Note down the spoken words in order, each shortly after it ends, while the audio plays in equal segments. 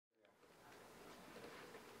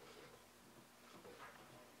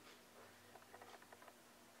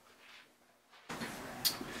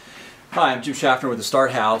Hi, I'm Jim Schaffner with the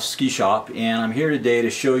Start House Ski Shop, and I'm here today to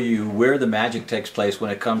show you where the magic takes place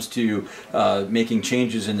when it comes to making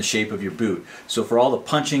changes in the shape of your boot. So for all the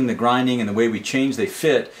punching, the grinding, and the way we change they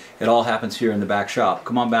fit, it all happens here in the back shop.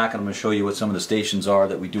 Come on back and I'm going to show you what some of the stations are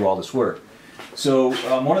that we do all this work. So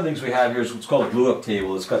one of the things we have here is what's called a glue-up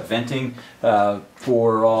table. It's got venting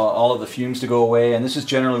for all of the fumes to go away, and this is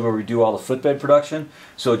generally where we do all the footbed production.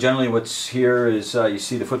 So generally what's here is you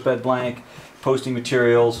see the footbed blank, posting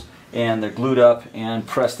materials, and they're glued up and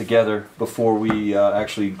pressed together before we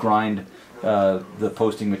actually grind the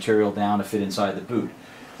posting material down to fit inside the boot.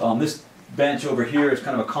 This bench over here is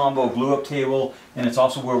kind of a combo glue-up table, and it's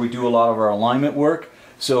also where we do a lot of our alignment work.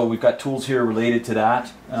 So we've got tools here related to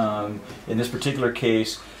that. In this particular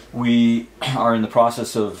case, we are in the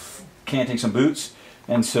process of canting some boots,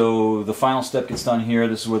 and so the final step gets done here.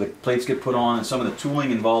 This is where the plates get put on, and some of the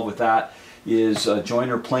tooling involved with that is a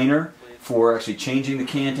joiner planer for actually changing the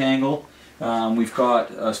cant angle. We've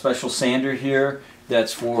got a special sander here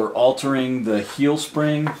that's for altering the heel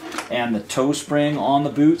spring and the toe spring on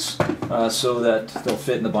the boots so that they'll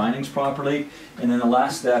fit in the bindings properly. And then the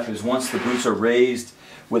last step is once the boots are raised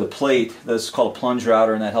with a plate, that's called a plunge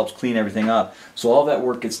router, and that helps clean everything up. So all that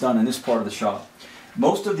work gets done in this part of the shop.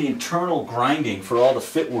 Most of the internal grinding for all the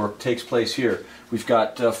fit work takes place here. We've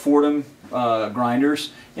got Fordham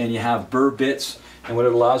grinders, and you have burr bits. And what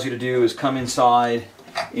it allows you to do is come inside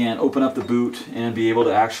and open up the boot and be able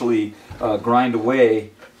to actually grind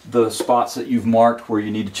away the spots that you've marked where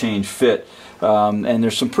you need to change fit. And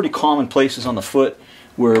there's some pretty common places on the foot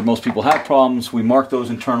where most people have problems. We mark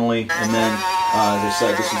those internally, and then they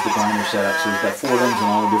said this is the grinder setup. So we've got Fordhams and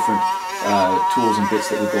all the different tools and bits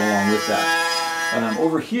that would go along with that.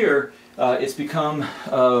 Over here, it's become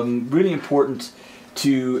really important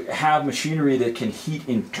to have machinery that can heat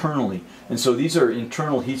internally. And so these are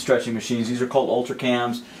internal heat stretching machines. These are called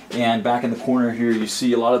Ultracams, and back in the corner here you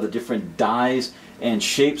see a lot of the different dies and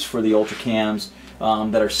shapes for the Ultracams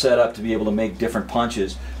that are set up to be able to make different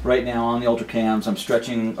punches. Right now on the Ultracams I'm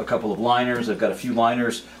stretching a couple of liners. I've got a few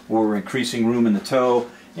liners where we're increasing room in the toe,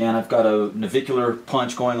 and I've got a navicular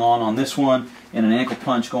punch going on this one and an ankle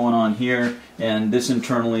punch going on here, and this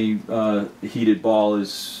internally heated ball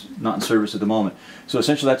is not in service at the moment. So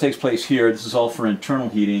essentially that takes place here. This is all for internal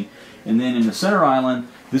heating. And then in the center island,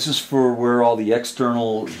 this is for where all the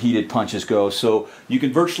external heated punches go. So you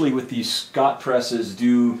can virtually with these Scott presses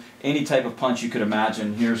do any type of punch you could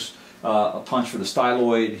imagine. Here's a punch for the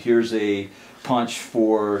styloid. Here's a punch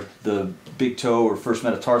for the big toe or first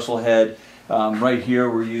metatarsal head. Right here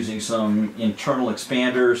we're using some internal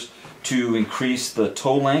expanders to increase the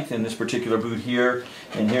toe length in this particular boot here.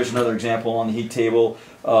 And here's another example on the heat table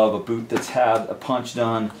of a boot that's had a punch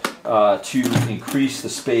done to increase the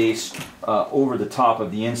space over the top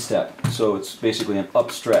of the instep. So it's basically an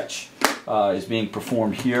upstretch is being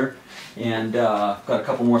performed here. And I've got a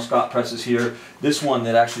couple more Scott presses here. This one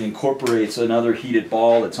that actually incorporates another heated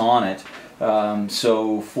ball that's on it.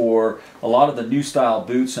 So for a lot of the new style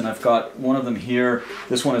boots, and I've got one of them here,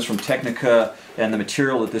 this one is from Technica, and the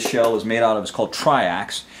material that this shell is made out of is called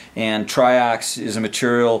Triax. And Triax is a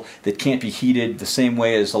material that can't be heated the same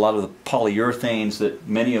way as a lot of the polyurethanes that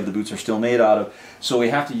many of the boots are still made out of. So we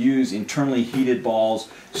have to use internally heated balls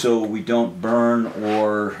so we don't burn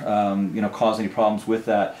or cause any problems with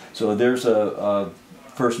that. So there's a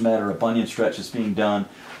first met or a bunion stretch that's being done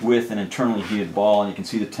with an internally heated ball, and you can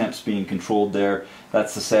see the temps being controlled there.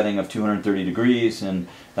 That's the setting of 230 degrees, and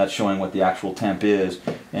that's showing what the actual temp is,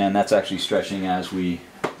 and that's actually stretching as we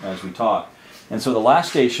talk. And so the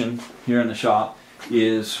last station here in the shop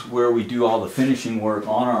is where we do all the finishing work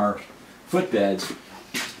on our footbeds.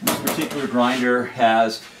 This particular grinder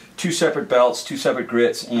has two separate belts, two separate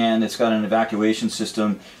grits, and it's got an evacuation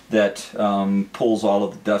system that pulls all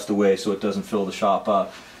of the dust away so it doesn't fill the shop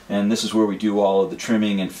up. And this is where we do all of the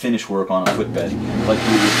trimming and finish work on a footbed. Like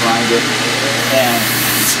we would grind it and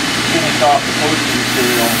finish off the posting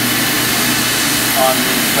material on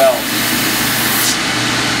these belts.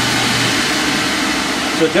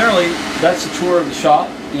 So generally, that's the tour of the shop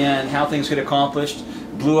and how things get accomplished.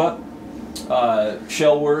 Glue up,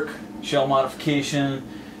 shell work, shell modification,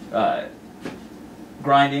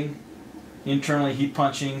 grinding, internally heat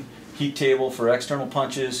punching, heat table for external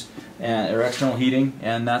punches or external heating,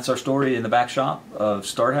 and that's our story in the back shop of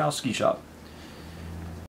Start House Ski Shop.